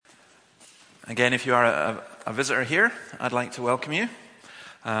Again, if you are a visitor here, I'd like to welcome you.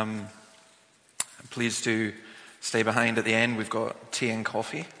 Please do stay behind at the end. We've got tea and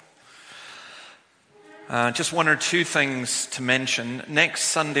coffee. Just one or two things to mention. Next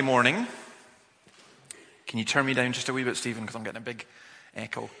Sunday morning, can you turn me down just a wee bit, Stephen, because I'm getting a big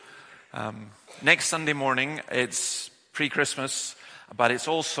echo. Next Sunday morning, it's pre-Christmas, but it's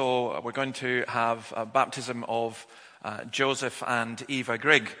also, we're going to have a baptism of Joseph and Eva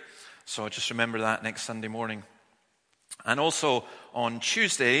Grigg. So just remember that next Sunday morning. And also on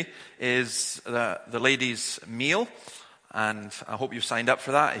Tuesday is the ladies' meal. And I hope you've signed up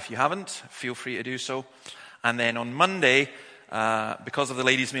for that. If you haven't, feel free to do so. And then on Monday, because of the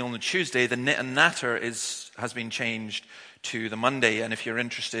ladies' meal on the Tuesday, the knit and natter has been changed to the Monday. And if you're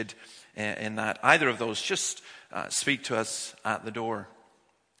interested in that, either of those, just speak to us at the door.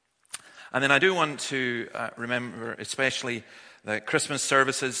 And then I do want to remember especially the Christmas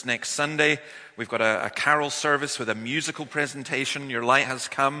services next Sunday. We've got a carol service with a musical presentation, Your Light Has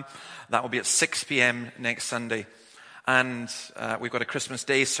Come. That will be at 6 p.m. next Sunday. And we've got a Christmas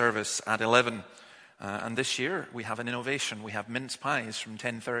Day service at 11. And this year we have an innovation. We have mince pies from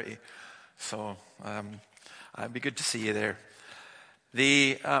 10:30. So it'd be good to see you there.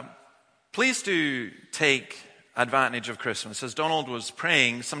 Please do take advantage of Christmas. As Donald was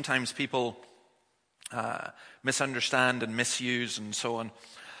praying, sometimes people misunderstand and misuse and so on.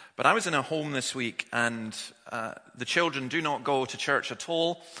 But I was in a home this week and the children do not go to church at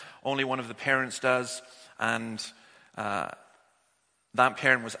all. Only one of the parents does. And that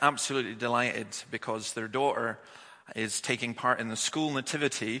parent was absolutely delighted because their daughter is taking part in the school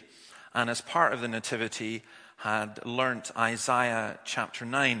nativity, and as part of the nativity had learnt Isaiah chapter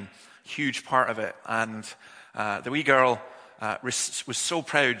 9, huge part of it. And the wee girl was so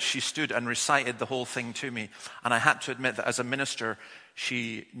proud, she stood and recited the whole thing to me. And I had to admit that as a minister,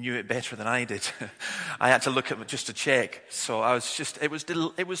 she knew it better than I did. I had to look at it just to check. So it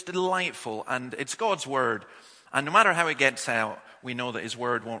was delightful, and it's God's word. And no matter how it gets out, we know that his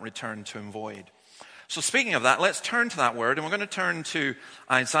word won't return to him void. So speaking of that, let's turn to that word, and we're going to turn to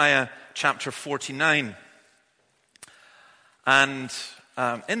Isaiah chapter 49. And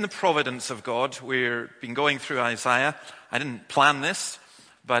in the providence of God, we've been going through Isaiah. I didn't plan this,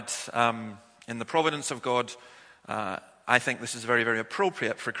 but in the providence of God, I think this is very, very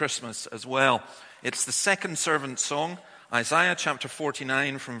appropriate for Christmas as well. It's the second servant song, Isaiah chapter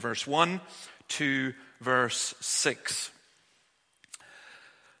 49 from verse 1 to verse 6.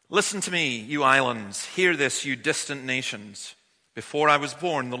 Listen to me, you islands. Hear this, you distant nations. Before I was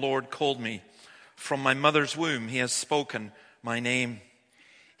born, the Lord called me. From my mother's womb, he has spoken my name.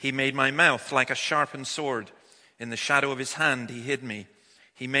 He made my mouth like a sharpened sword. In the shadow of his hand, he hid me.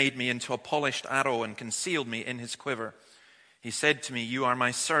 He made me into a polished arrow and concealed me in his quiver. He said to me, you are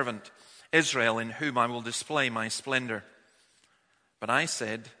my servant, Israel, in whom I will display my splendor. But I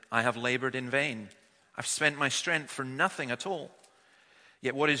said, I have labored in vain. I've spent my strength for nothing at all.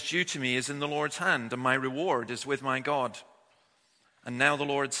 Yet what is due to me is in the Lord's hand, and my reward is with my God. And now the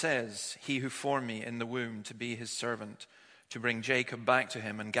Lord says, he who formed me in the womb to be his servant, to bring Jacob back to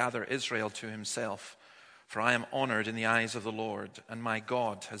him and gather Israel to himself. For I am honored in the eyes of the Lord, and my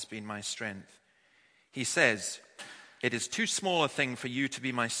God has been my strength. He says, it is too small a thing for you to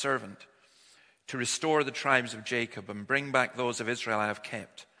be my servant, to restore the tribes of Jacob and bring back those of Israel I have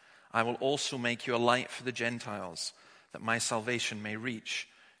kept. I will also make you a light for the Gentiles, that my salvation may reach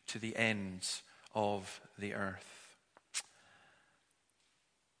to the ends of the earth.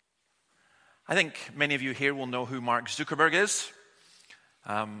 I think many of you here will know who Mark Zuckerberg is.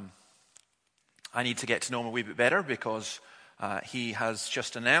 I need to get to know him a wee bit better because he has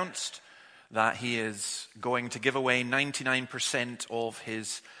just announced that he is going to give away 99% of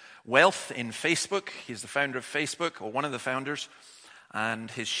his wealth in Facebook. He's the founder of Facebook, or one of the founders, and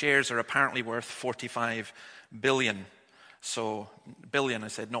his shares are apparently worth 45 billion. So, billion, I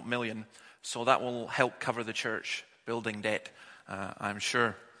said, not million. So that will help cover the church building debt, I'm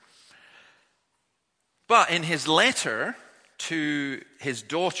sure. But in his letter to his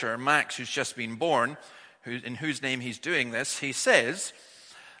daughter, Max, who's just been born, in whose name he's doing this, he says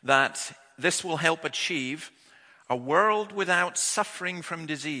that this will help achieve a world without suffering from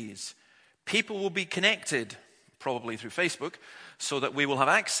disease. People will be connected, probably through Facebook, so that we will have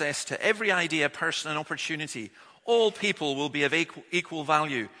access to every idea, person, and opportunity. All people will be of equal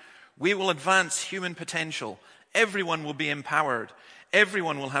value. We will advance human potential. Everyone will be empowered.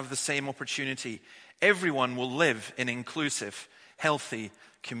 Everyone will have the same opportunity. Everyone will live in inclusive, healthy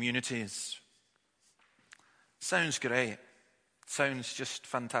communities. Sounds great. Sounds just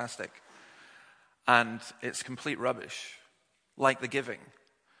fantastic. And it's complete rubbish, like the giving.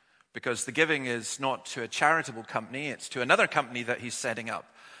 because the giving is not to a charitable company, it's to another company that he's setting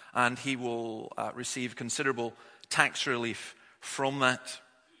up, and he will receive considerable tax relief from that.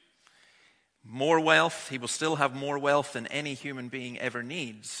 More wealth, he will still have more wealth than any human being ever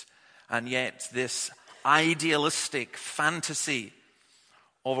needs, and yet this idealistic fantasy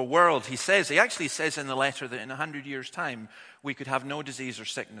of a world, he actually says in the letter that in 100 years' time we could have no disease or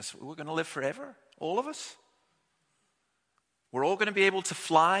sickness. We're going to live forever, all of us. We're all going to be able to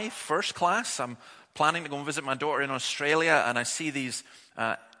fly first class. I'm planning to go and visit my daughter in Australia, and I see these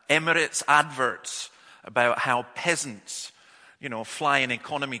Emirates adverts about how peasants, fly in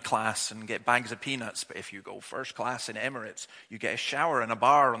economy class and get bags of peanuts. But if you go first class in Emirates, you get a shower and a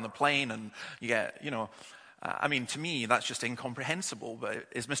bar on the plane, and you get, to me, that's just incomprehensible. But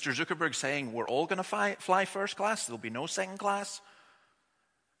is Mr. Zuckerberg saying we're all going to fly first class? There'll be no second class?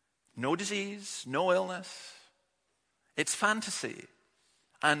 No disease, no illness? It's fantasy.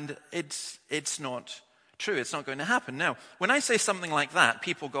 And it's not true. It's not going to happen. Now, when I say something like that,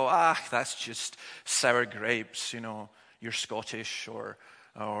 people go, that's just sour grapes, you're Scottish or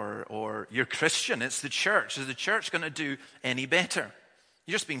you're Christian. It's the church. Is the church going to do any better?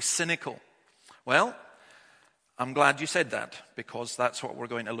 You're just being cynical. Well, I'm glad you said that, because that's what we're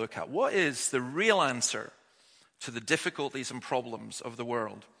going to look at. What is the real answer to the difficulties and problems of the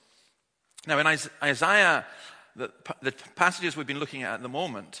world? Now, in Isaiah, the passages we've been looking at the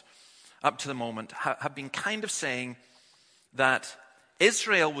moment, up to the moment, have been kind of saying that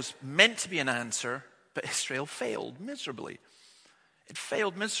Israel was meant to be an answer, but Israel failed miserably. It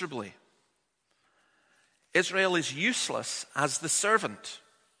failed miserably. Israel is useless as the servant.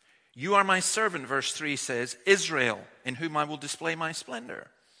 You are my servant, verse 3 says, Israel, in whom I will display my splendor.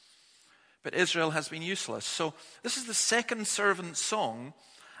 But Israel has been useless. So this is the second servant song,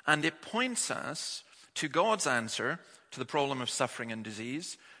 and it points us to God's answer to the problem of suffering and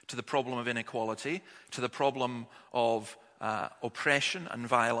disease, to the problem of inequality, to the problem of oppression and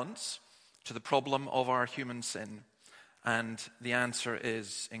violence, to the problem of our human sin. And the answer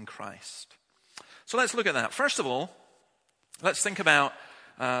is in Christ. So let's look at that. First of all, let's think about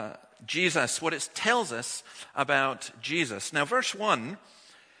Jesus, what it tells us about Jesus. Now, verse 1,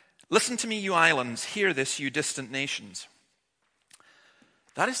 listen to me, you islands, hear this, you distant nations.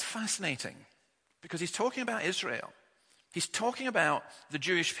 That is fascinating, because he's talking about Israel. He's talking about the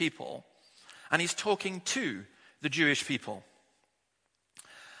Jewish people, and he's talking to the Jewish people.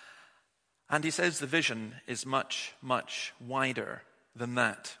 And he says the vision is much, much wider than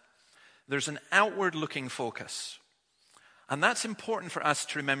that. There's an outward-looking focus. And that's important for us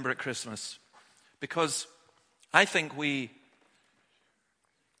to remember at Christmas, because I think we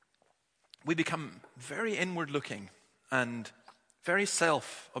become very inward-looking and very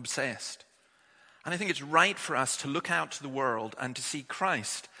self-obsessed. And I think it's right for us to look out to the world and to see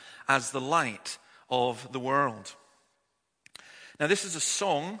Christ as the light of the world. Now, this is a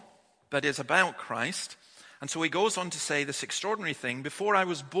song that is about Christ. And so he goes on to say this extraordinary thing: before I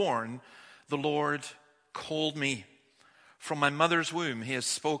was born, the Lord called me. From my mother's womb, he has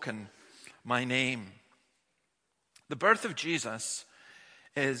spoken my name. The birth of Jesus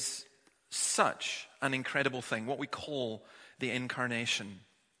is such an incredible thing, what we call the incarnation.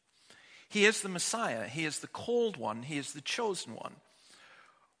 He is the Messiah. He is the called one. He is the chosen one.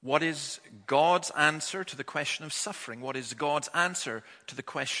 What is God's answer to the question of suffering? What is God's answer to the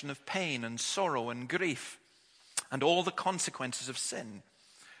question of pain and sorrow and grief and all the consequences of sin?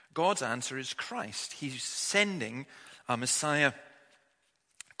 God's answer is Christ. He's sending a Messiah,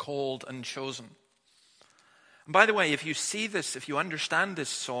 called and chosen. And by the way, if you see this, if you understand this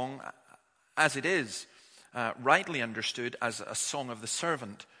song as it is, rightly understood as a song of the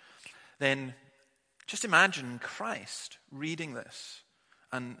servant, then just imagine Christ reading this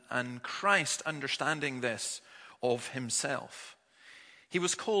and Christ understanding this of himself. He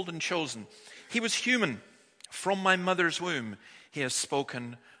was called and chosen. He was human. From my mother's womb, he has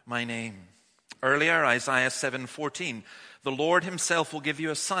spoken my name. Earlier, Isaiah 7:14, the Lord himself will give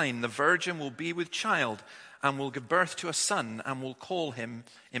you a sign. The virgin will be with child and will give birth to a son and will call him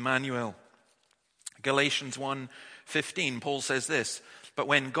Emmanuel. Galatians 1:15, Paul says this, but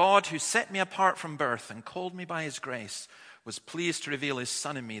when God, who set me apart from birth and called me by his grace, was pleased to reveal his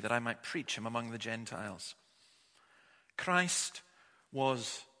son in me that I might preach him among the Gentiles. Christ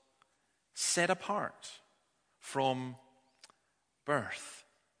was set apart from birth.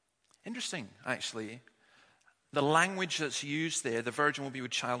 Interesting, actually. The language that's used there, the virgin will be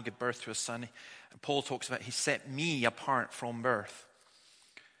with child, give birth to a son. Paul talks about he set me apart from birth.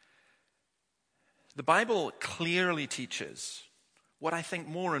 The Bible clearly teaches what I think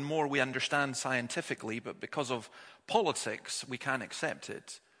more and more we understand scientifically, but because of politics, we can't accept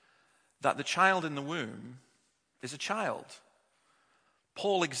it, that the child in the womb is a child.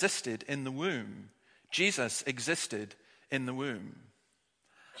 Paul existed in the womb. Jesus existed in the womb.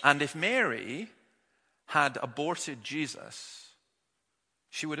 And if Mary had aborted Jesus,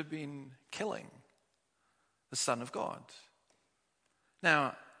 she would have been killing the Son of God.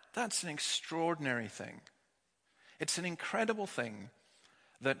 Now, that's an extraordinary thing. It's an incredible thing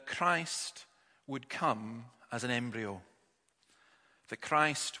that Christ would come as an embryo, that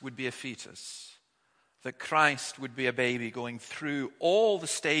Christ would be a fetus, that Christ would be a baby going through all the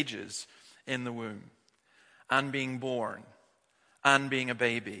stages in the womb and being born and being a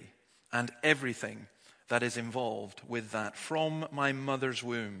baby and everything that is involved with that. From my mother's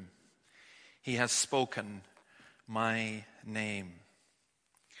womb, he has spoken my name.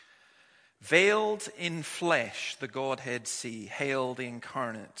 Veiled in flesh, the Godhead see. Hail the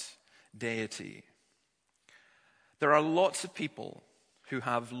incarnate deity. There are lots of people who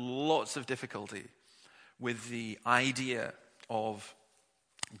have lots of difficulty with the idea of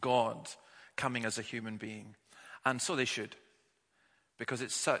God coming as a human being. And so they should, because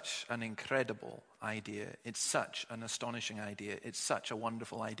it's such an incredible idea. It's such an astonishing idea. It's such a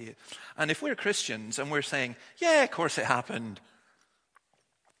wonderful idea. And if we're Christians and we're saying, yeah, of course it happened,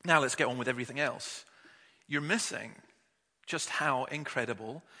 now let's get on with everything else, you're missing just how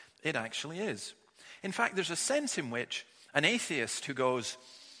incredible it actually is. In fact, there's a sense in which an atheist who goes,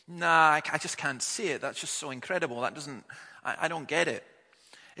 nah, I just can't see it, that's just so incredible, I don't get it,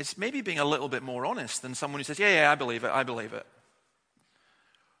 it's maybe being a little bit more honest than someone who says, yeah, I believe it.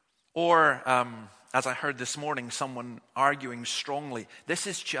 Or, as I heard this morning, someone arguing strongly, this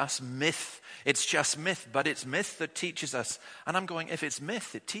is just myth. It's just myth, but it's myth that teaches us. And I'm going, if it's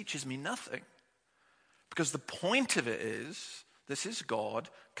myth, it teaches me nothing. Because the point of it is, this is God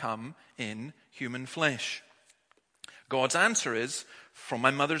come in human flesh. God's answer is, from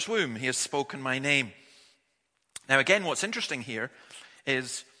my mother's womb, he has spoken my name. Now again, what's interesting here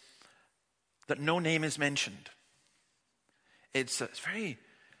is that no name is mentioned. It's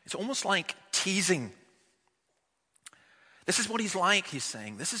almost like teasing. This is what he's like, he's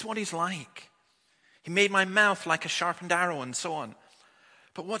saying. This is what he's like. He made my mouth like a sharpened arrow and so on.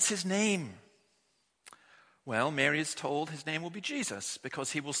 But what's his name? Well, Mary is told his name will be Jesus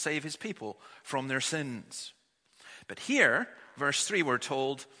because he will save his people from their sins. But here, verse 3, we're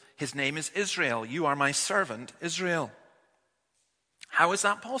told his name is Israel. You are my servant, Israel. How is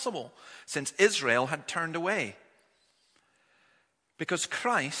that possible? Since Israel had turned away. Because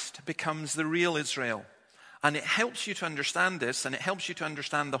Christ becomes the real Israel. And it helps you to understand this, and it helps you to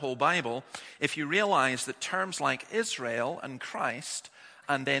understand the whole Bible, if you realize that terms like Israel and Christ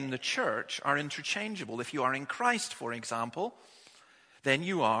and then the church are interchangeable. If you are in Christ, for example, then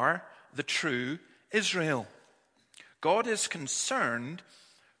you are the true Israel. God is concerned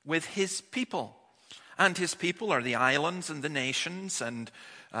with his people. And his people are the islands and the nations and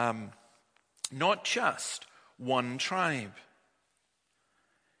not just one tribe.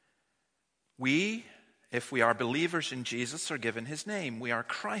 We, if we are believers in Jesus, are given his name. We are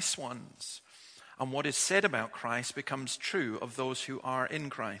Christ's ones. And what is said about Christ becomes true of those who are in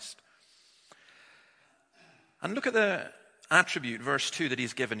Christ. And look at the attribute, verse 2, that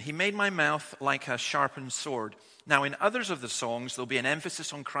he's given. He made my mouth like a sharpened sword. Now, in others of the songs, there'll be an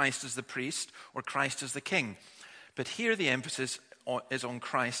emphasis on Christ as the priest or Christ as the king. But here the emphasis is on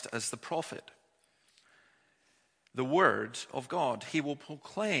Christ as the prophet. The word of God. He will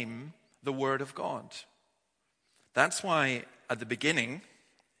proclaim the word of God. That's why at the beginning,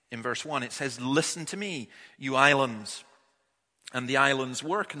 in verse 1, it says, listen to me, you islands. And the islands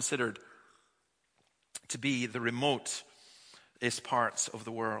were considered to be the remotest parts of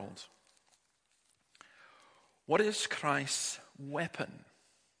the world. What is Christ's weapon?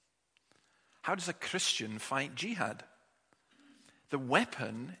 How does a Christian fight jihad? The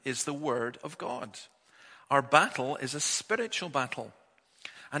weapon is the word of God. Our battle is a spiritual battle.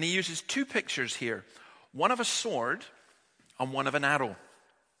 And he uses two pictures here. One of a sword and one of an arrow.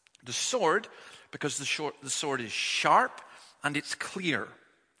 The sword, because the sword is sharp and it's clear.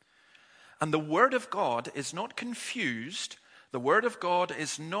 And the word of God is not confused. The word of God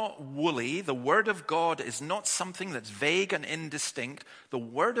is not woolly. The word of God is not something that's vague and indistinct. The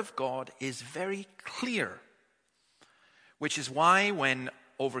word of God is very clear. Which is why when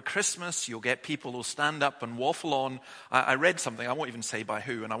over Christmas, you'll get people who'll stand up and waffle on. I read something, I won't even say by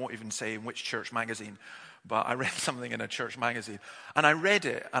who, and I won't even say in which church magazine, but I read something in a church magazine. And I read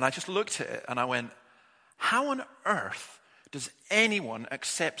it, and I just looked at it, and I went, how on earth does anyone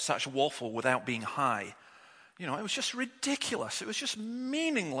accept such waffle without being high? You know, it was just ridiculous. It was just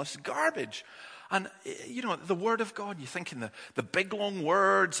meaningless garbage. And, the Word of God, you think in the big long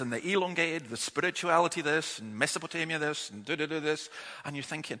words and the elongated, the spirituality this, and Mesopotamia this, and this, and you're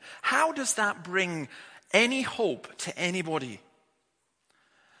thinking, how does that bring any hope to anybody?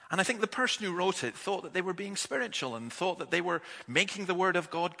 And I think the person who wrote it thought that they were being spiritual and thought that they were making the Word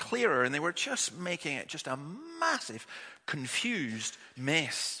of God clearer, and they were just making it just a massive, confused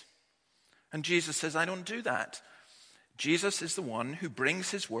mess. And Jesus says, I don't do that. Jesus is the one who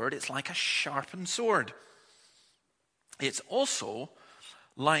brings his word. It's like a sharpened sword. It's also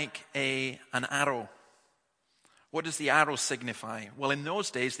like an arrow. What does the arrow signify? Well, in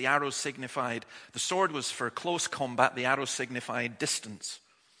those days, the arrow signified, the sword was for close combat, the arrow signified distance.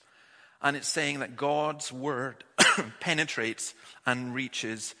 And it's saying that God's word penetrates and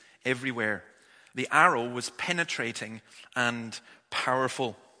reaches everywhere. The arrow was penetrating and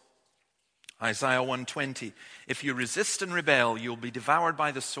powerful. Isaiah 1:20, if you resist and rebel, you'll be devoured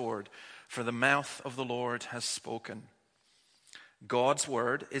by the sword, for the mouth of the Lord has spoken. God's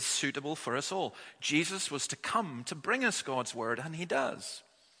word is suitable for us all. Jesus was to come to bring us God's word, and he does.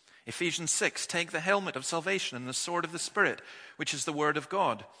 Ephesians 6, take the helmet of salvation and the sword of the Spirit, which is the word of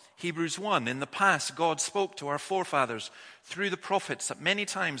God. Hebrews 1, in the past, God spoke to our forefathers through the prophets at many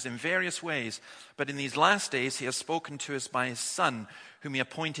times in various ways, but in these last days he has spoken to us by his Son, whom he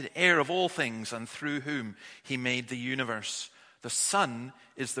appointed heir of all things and through whom he made the universe. The Son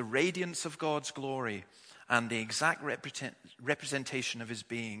is the radiance of God's glory and the exact representation of his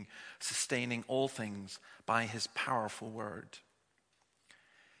being, sustaining all things by his powerful word.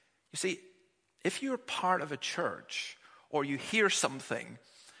 You see, if you're part of a church or you hear something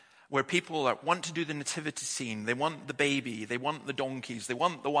where people want to do the nativity scene, they want the baby, they want the donkeys, they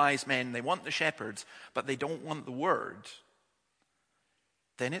want the wise men, they want the shepherds, but they don't want the word,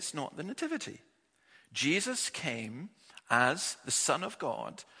 then it's not the nativity. Jesus came as the Son of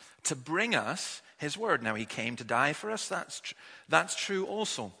God to bring us his word. Now, he came to die for us, that's true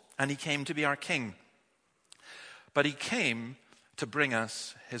also, and he came to be our king. But he came to bring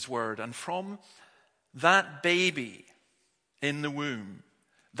us his word. And from that baby in the womb,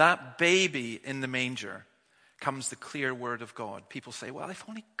 that baby in the manger, comes the clear word of God. People say, well, if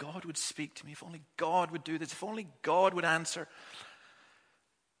only God would speak to me, if only God would do this, if only God would answer.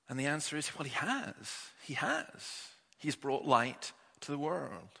 And the answer is, well, he has. He has. He's brought light to the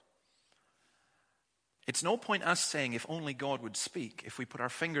world. It's no point us saying, if only God would speak, if we put our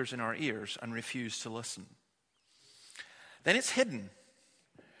fingers in our ears and refuse to listen. Then it's hidden.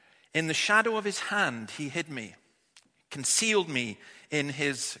 In the shadow of his hand, he hid me, concealed me in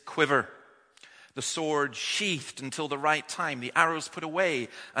his quiver. The sword sheathed until the right time, the arrows put away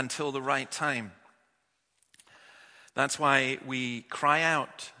until the right time. That's why we cry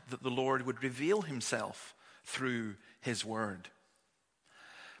out that the Lord would reveal himself through his word.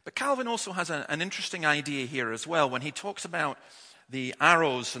 But Calvin also has an interesting idea here as well when he talks about the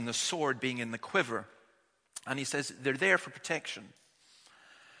arrows and the sword being in the quiver. And he says they're there for protection.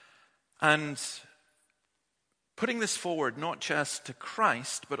 And putting this forward not just to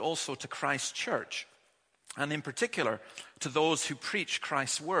Christ, but also to Christ's church, and in particular to those who preach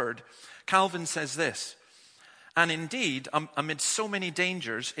Christ's word, Calvin says this, and indeed, amid so many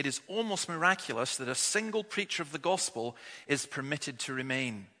dangers, it is almost miraculous that a single preacher of the gospel is permitted to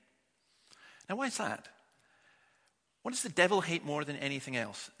remain. Now, why is that? What does the devil hate more than anything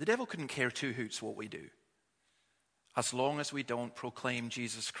else? The devil couldn't care two hoots what we do, as long as we don't proclaim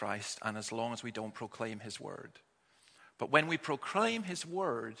Jesus Christ and as long as we don't proclaim his word. But when we proclaim his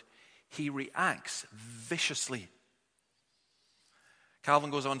word, he reacts viciously.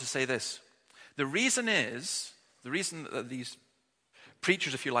 Calvin goes on to say this, the reason that these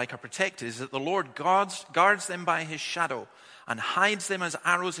preachers, if you like, are protected is that the Lord guards them by his shadow and hides them as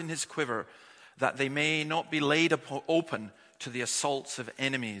arrows in his quiver, that they may not be laid open to the assaults of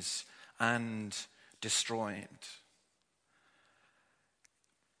enemies and destroyed.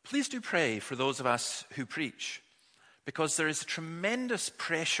 Please do pray for those of us who preach, because there is a tremendous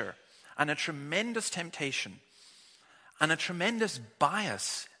pressure and a tremendous temptation and a tremendous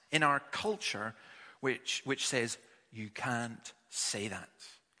bias in our culture which says, you can't say that.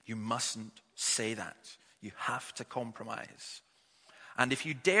 You mustn't say that. You have to compromise. And if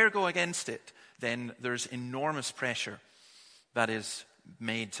you dare go against it, then there's enormous pressure that is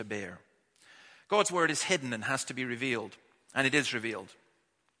made to bear. God's word is hidden and has to be revealed, and it is revealed.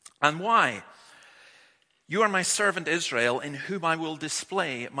 And why? You are my servant Israel, in whom I will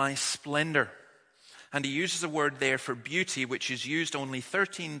display my splendor. And he uses a word there for beauty, which is used only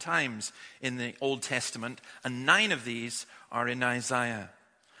 13 times in the Old Testament, and 9 of these are in Isaiah.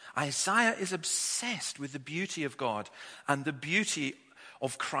 Isaiah is obsessed with the beauty of God and the beauty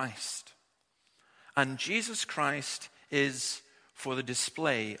of Christ. And Jesus Christ is for the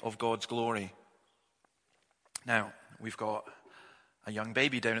display of God's glory. Now, we've got a young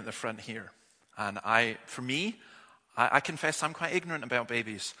baby down at the front here. And I confess I'm quite ignorant about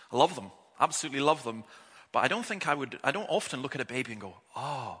babies. I love them, absolutely love them. But I don't often look at a baby and go,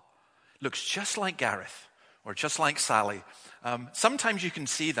 oh, looks just like Gareth or just like Sally. Sometimes you can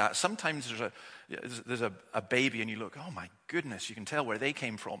see that. Sometimes there's a baby and you look, oh my goodness, you can tell where they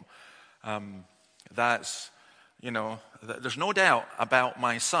came from. There's no doubt about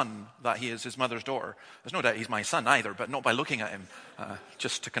my son that he is his mother's daughter. There's no doubt he's my son either, but not by looking at him,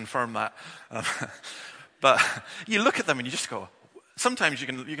 just to confirm that. But you look at them and you just go, sometimes you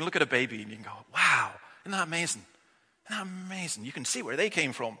can look at a baby and you can go, wow, isn't that amazing? Isn't that amazing? You can see where they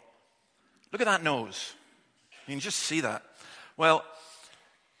came from. Look at that nose. You can just see that. Well,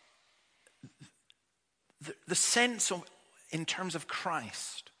 the sense of, in terms of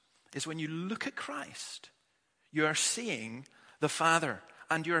Christ, is when you look at Christ, you are seeing the Father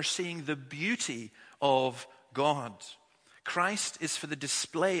and you are seeing the beauty of God. Christ is for the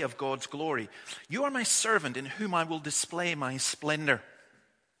display of God's glory. You are my servant in whom I will display my splendor.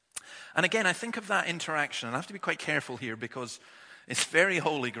 And again, I think of that interaction, and I have to be quite careful here because it's very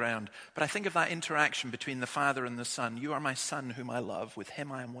holy ground, but I think of that interaction between the Father and the Son. You are my Son whom I love, with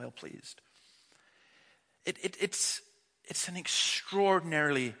him I am well pleased. It's an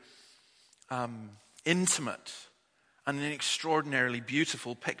extraordinarily intimate and an extraordinarily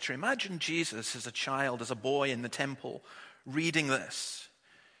beautiful picture. Imagine Jesus as a child, as a boy in the temple, reading this.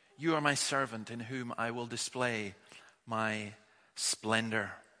 You are my servant in whom I will display my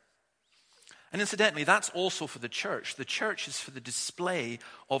splendor. And incidentally, that's also for the church. The church is for the display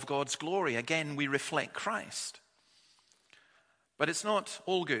of God's glory. Again, we reflect Christ. But it's not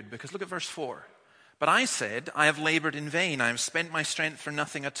all good, because look at verse 4. But I said, I have labored in vain. I have spent my strength for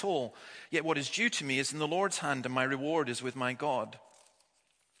nothing at all. Yet what is due to me is in the Lord's hand, and my reward is with my God.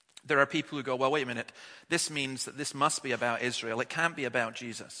 There are people who go, well, wait a minute. This means that this must be about Israel. It can't be about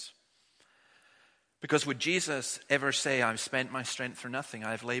Jesus. Because would Jesus ever say, I've spent my strength for nothing,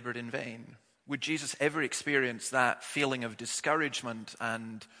 I have labored in vain? Would Jesus ever experience that feeling of discouragement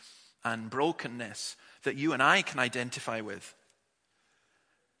and brokenness that you and I can identify with?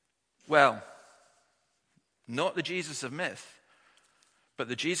 Well, not the Jesus of myth, but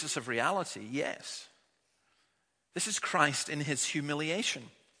the Jesus of reality, yes. This is Christ in his humiliation.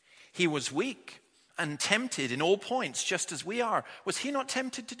 He was weak and tempted in all points, just as we are. Was he not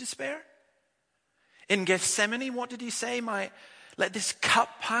tempted to despair? In Gethsemane, what did he say? Let this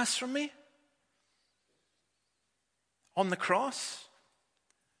cup pass from me. On the cross,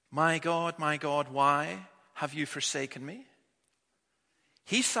 my God, why have you forsaken me?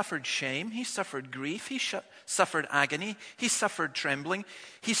 He suffered shame, he suffered grief, he suffered agony, he suffered trembling,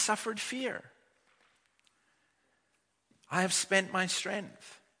 he suffered fear. I have spent my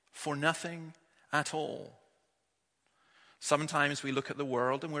strength for nothing at all. Sometimes we look at the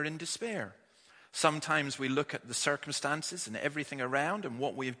world and we're in despair. Sometimes we look at the circumstances and everything around and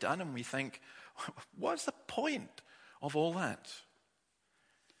what we've done and we think, what's the point of all that?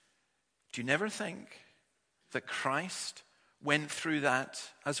 Do you never think that Christ went through that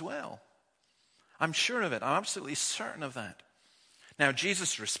as well? I'm sure of it. I'm absolutely certain of that. Now,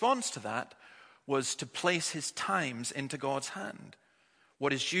 Jesus' response to that was to place his times into God's hand.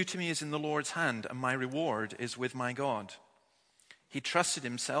 What is due to me is in the Lord's hand, and my reward is with my God. He trusted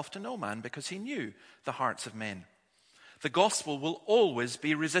himself to no man because he knew the hearts of men. The gospel will always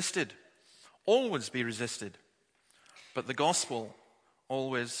be resisted. Always be resisted. But the gospel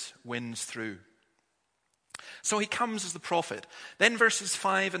always wins through. So he comes as the prophet. Then verses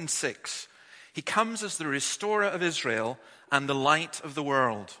 5 and 6. He comes as the restorer of Israel and the light of the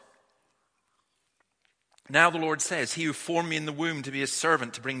world. Now the Lord says, he who formed me in the womb to be his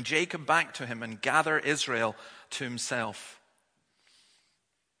servant, to bring Jacob back to him and gather Israel to himself.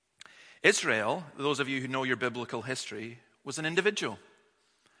 Israel, those of you who know your biblical history, was an individual.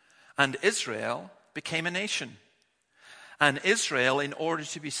 And Israel became a nation. And Israel, in order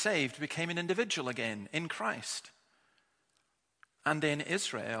to be saved, became an individual again in Christ. And then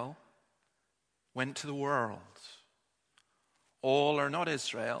Israel went to the world. All are not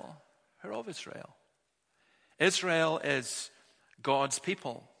Israel, who are of Israel. Israel is God's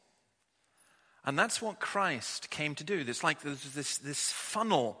people. And that's what Christ came to do. It's like there's this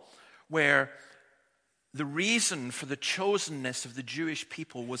funnel where the reason for the chosenness of the Jewish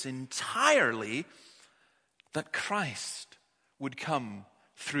people was entirely that Christ would come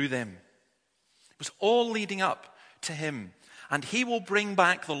through them. It was all leading up to him. And he will bring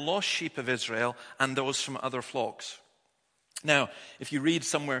back the lost sheep of Israel and those from other flocks. Now, if you read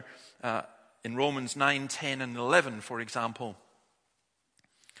somewhere in Romans 9, 10, and 11, for example,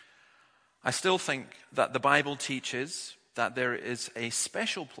 I still think that the Bible teaches that there is a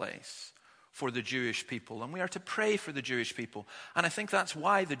special place for the Jewish people, and we are to pray for the Jewish people. And I think that's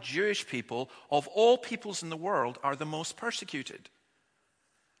why the Jewish people, of all peoples in the world, are the most persecuted.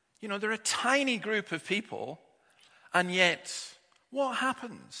 You know, they're a tiny group of people, and yet what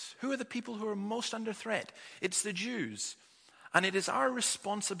happens? Who are the people who are most under threat? It's the Jews. And it is our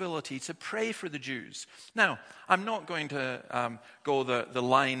responsibility to pray for the Jews. Now, I'm not going to go the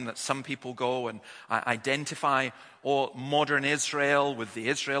line that some people go and identify modern Israel with the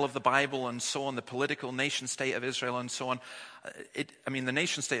Israel of the Bible and so on, the political nation state of Israel and so on. The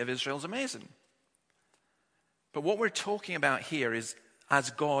nation state of Israel is amazing. But what we're talking about here is as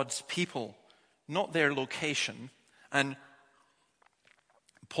God's people, not their location. And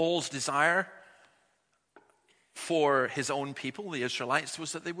Paul's desire for his own people, the Israelites,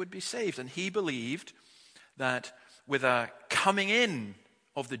 was that they would be saved. And he believed that with a coming in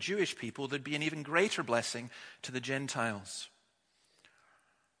of the Jewish people, there'd be an even greater blessing to the Gentiles.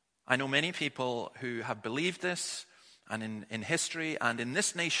 I know many people who have believed this, and in history, and in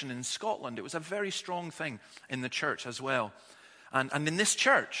this nation, in Scotland, it was a very strong thing in the church as well. And in this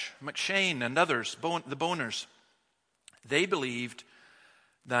church, McShane and others, the Boners, they believed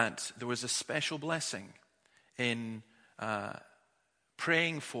that there was a special blessing in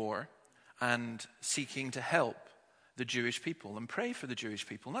praying for and seeking to help the Jewish people and pray for the Jewish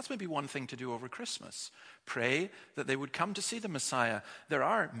people. And that's maybe one thing to do over Christmas. Pray that they would come to see the Messiah. There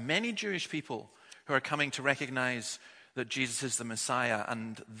are many Jewish people who are coming to recognize that Jesus is the Messiah,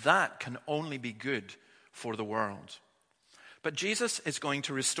 and that can only be good for the world. But Jesus is going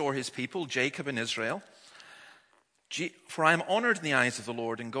to restore his people, Jacob and Israel. For I am honored in the eyes of the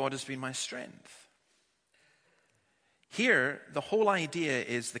Lord, and God has been my strength. Here, the whole idea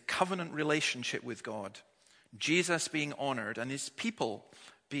is the covenant relationship with God. Jesus being honored and his people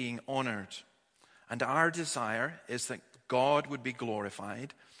being honored. And our desire is that God would be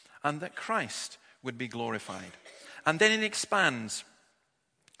glorified and that Christ would be glorified. And then it expands,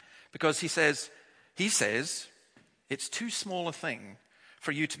 because he says, it's too small a thing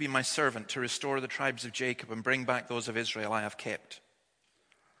for you to be my servant to restore the tribes of Jacob and bring back those of Israel I have kept.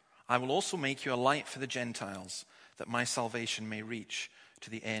 I will also make you a light for the Gentiles, that my salvation may reach to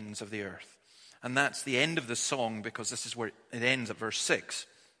the ends of the earth. And that's the end of the song, because this is where it ends at verse 6.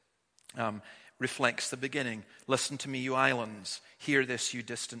 Reflects the beginning. Listen to me, you islands. Hear this, you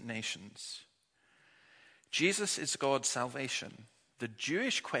distant nations. Jesus is God's salvation. The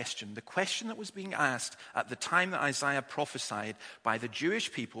Jewish question, the question that was being asked at the time that Isaiah prophesied by the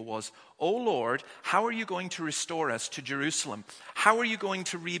Jewish people was, "O Lord, how are you going to restore us to Jerusalem? How are you going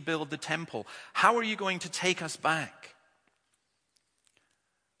to rebuild the temple? How are you going to take us back?"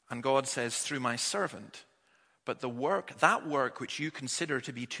 And God says, "Through my servant. But that work which you consider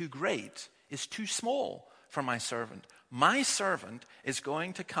to be too great is too small for my servant. My servant is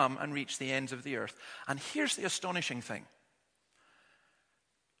going to come and reach the ends of the earth." And here's the astonishing thing.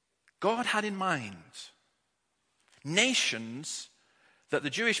 God had in mind nations that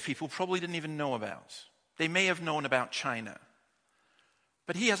the Jewish people probably didn't even know about. They may have known about China.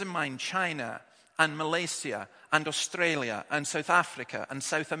 But he has in mind China and Malaysia and Australia and South Africa and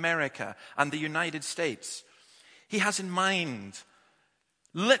South America and the United States. He has in mind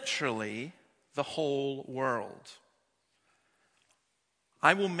literally the whole world.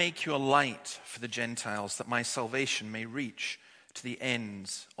 I will make you a light for the Gentiles, that my salvation may reach to the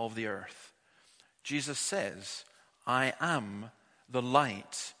ends of the earth. Jesus says, I am the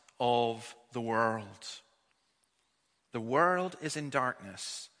light of the world. The world is in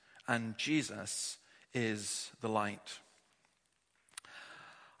darkness, and Jesus is the light.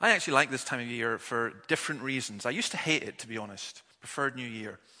 I actually like this time of year for different reasons. I used to hate it, to be honest. Preferred New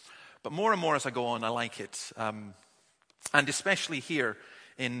Year. But more and more as I go on, I like it. And especially here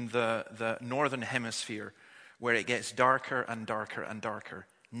in the northern hemisphere, where it gets darker and darker and darker.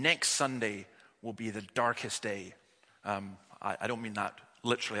 Next Sunday will be the darkest day. I don't mean that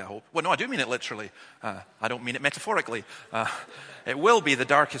literally, I hope. Well, no, I do mean it literally. I don't mean it metaphorically. It will be the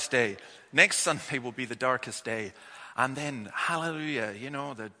darkest day. Next Sunday will be the darkest day. And then, hallelujah,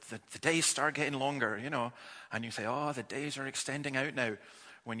 the days start getting longer, and you say, oh, the days are extending out now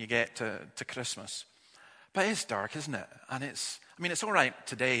when you get to Christmas. But it's dark, isn't it? And it's all right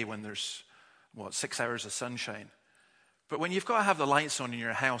today when there's 6 hours of sunshine. But when you've got to have the lights on in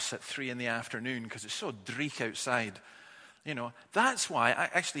your house at 3 p.m. because it's so dreek outside, that's why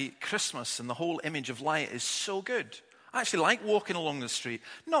actually Christmas and the whole image of light is so good. I actually like walking along the street.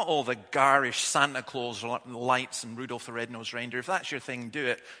 Not all the garish Santa Claus lights and Rudolph the Red-Nosed Reindeer. If that's your thing, do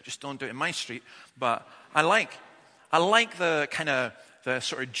it. Just don't do it in my street. But I like the kind of the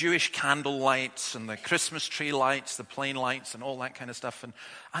sort of Jewish candle lights and the Christmas tree lights, the plain lights and all that kind of stuff.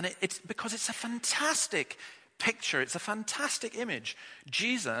 And it's because it's a fantastic picture. It's a fantastic image.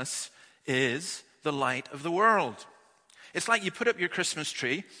 Jesus is the light of the world. It's like you put up your Christmas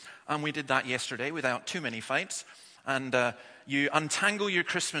tree, and we did that yesterday without too many fights. And you untangle your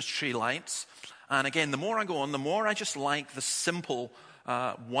Christmas tree lights. And again, the more I go on, the more I just like the simple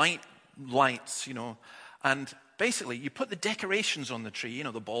white lights, And basically, you put the decorations on the tree,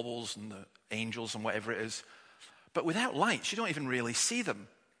 the baubles and the angels and whatever it is. But without lights, you don't even really see them.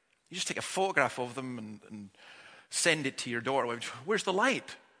 You just take a photograph of them and send it to your door. Where's the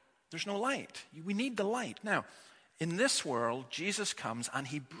light? There's no light. We need the light. Now, in this world, Jesus comes and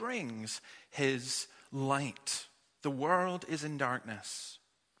he brings his light. The world is in darkness.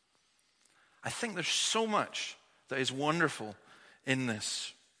 I think there's so much that is wonderful in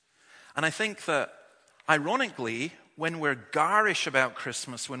this. And I think that, ironically, when we're garish about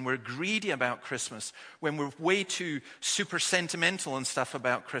Christmas, when we're greedy about Christmas, when we're way too super sentimental and stuff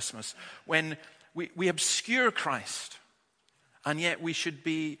about Christmas, when we obscure Christ, and yet we should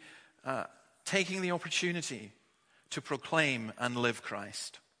be taking the opportunity to proclaim and live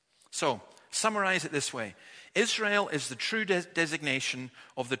Christ. So, summarize it this way. Israel is the true designation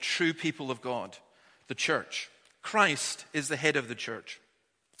of the true people of God, the church. Christ is the head of the church.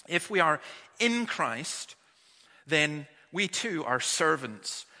 If we are in Christ, then we too are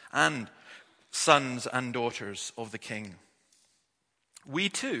servants and sons and daughters of the King. We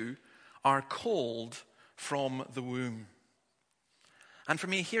too are called from the womb. And for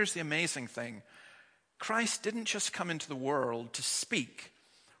me, here's the amazing thing. Christ didn't just come into the world to speak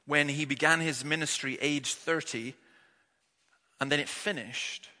when he began his ministry age 30, and then it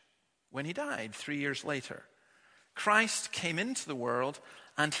finished when he died 3 years later. Christ came into the world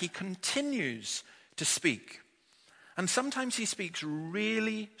and he continues to speak. And sometimes he speaks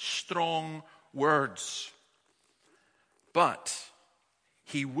really strong words. But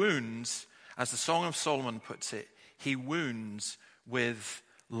he wounds, as the Song of Solomon puts it, he wounds with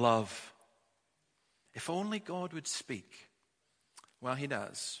love. If only God would speak. Well, he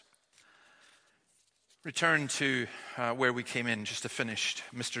does. Return to where we came in just to finish,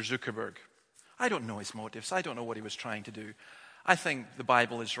 Mr. Zuckerberg. I don't know his motives. I don't know what he was trying to do. I think the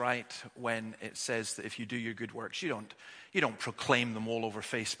Bible is right when it says that if you do your good works, you don't proclaim them all over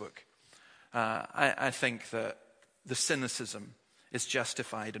Facebook. I think that the cynicism is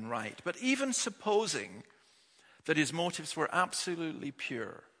justified and right. But even supposing that his motives were absolutely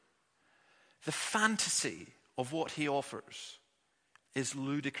pure, the fantasy of what he offers is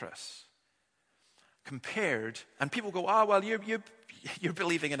ludicrous compared, and people go, well, you're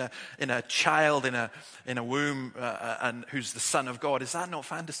believing in a child in a womb and who's the Son of God. Is that not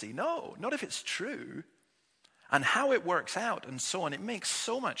fantasy? No, not if it's true. And how it works out and so on, it makes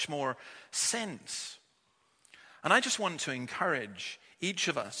so much more sense. And I just want to encourage each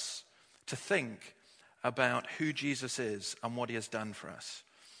of us to think about who Jesus is and what he has done for us.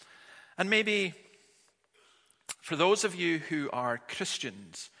 And maybe for those of you who are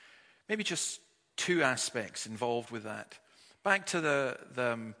Christians, maybe just two aspects involved with that. Back to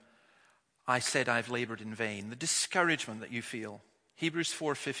the I said I've labored in vain, the discouragement that you feel. Hebrews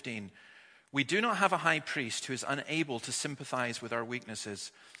 4:15, we do not have a high priest who is unable to sympathize with our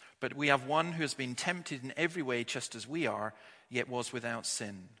weaknesses, but we have one who has been tempted in every way just as we are, yet was without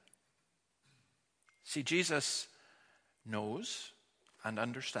sin. See, Jesus knows and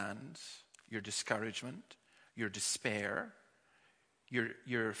understands your discouragement, your despair,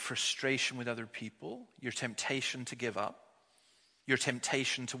 your frustration with other people, your temptation to give up, your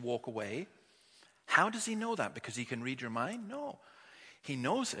temptation to walk away. How does he know that? Because he can read your mind? No. He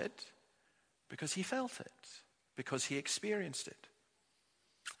knows it because he felt it, because he experienced it.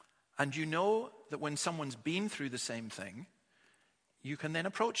 And you know that when someone's been through the same thing, you can then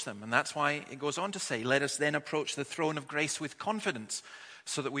approach them. And that's why it goes on to say, let us then approach the throne of grace with confidence,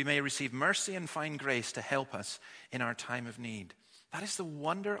 so that we may receive mercy and find grace to help us in our time of need. That is the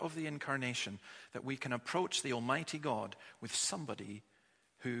wonder of the incarnation, that we can approach the Almighty God with somebody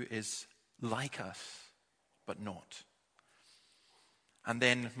who is like us, but not. And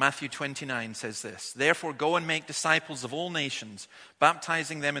then Matthew 29 says this, therefore go and make disciples of all nations,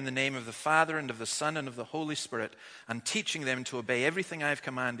 baptizing them in the name of the Father and of the Son and of the Holy Spirit, and teaching them to obey everything I have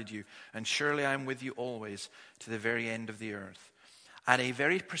commanded you, and surely I am with you always to the very end of the earth. At a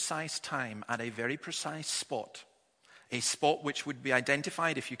very precise time, at a very precise spot, a spot which would be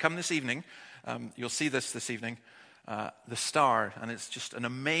identified if you come this evening, you'll see this evening, the star, and it's just an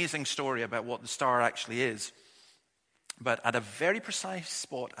amazing story about what the star actually is. But at a very precise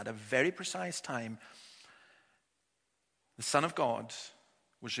spot, at a very precise time, the Son of God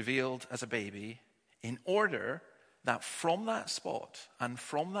was revealed as a baby in order that from that spot and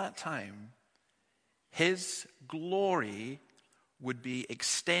from that time, his glory would be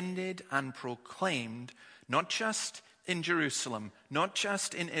extended and proclaimed, not just in Jerusalem, not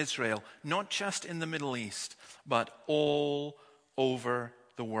just in Israel, not just in the Middle East, but all over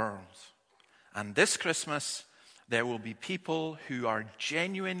the world. And this Christmas, there will be people who are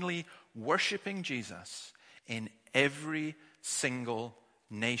genuinely worshiping Jesus in every single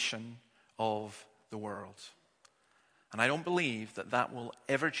nation of the world. And I don't believe that that will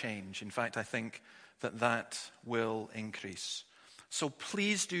ever change. In fact, I think that that will increase. So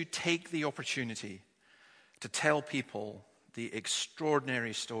please do take the opportunity to tell people the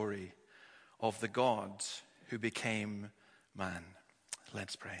extraordinary story of the God who became man.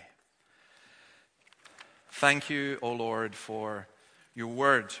 Let's pray. Thank you, O Lord, for your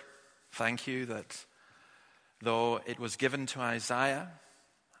word. Thank you that though it was given to Isaiah,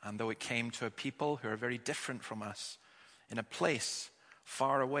 and though it came to a people who are very different from us, in a place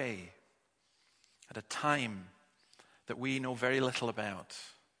far away, at a time that we know very little about,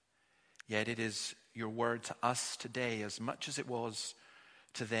 yet it is your word to us today as much as it was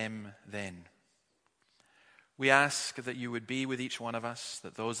to them then. We ask that you would be with each one of us,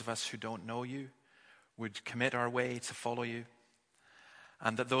 that those of us who don't know you would commit our way to follow you,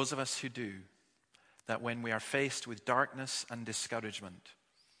 and that those of us who do, that when we are faced with darkness and discouragement,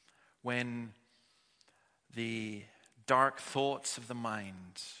 when the dark thoughts of the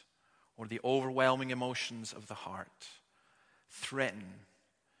mind or the overwhelming emotions of the heart threaten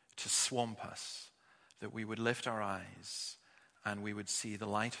to swamp us, that we would lift our eyes and we would see the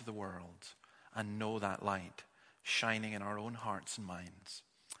light of the world and know that light shining in our own hearts and minds.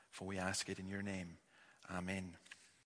 For we ask it in your name. Amen.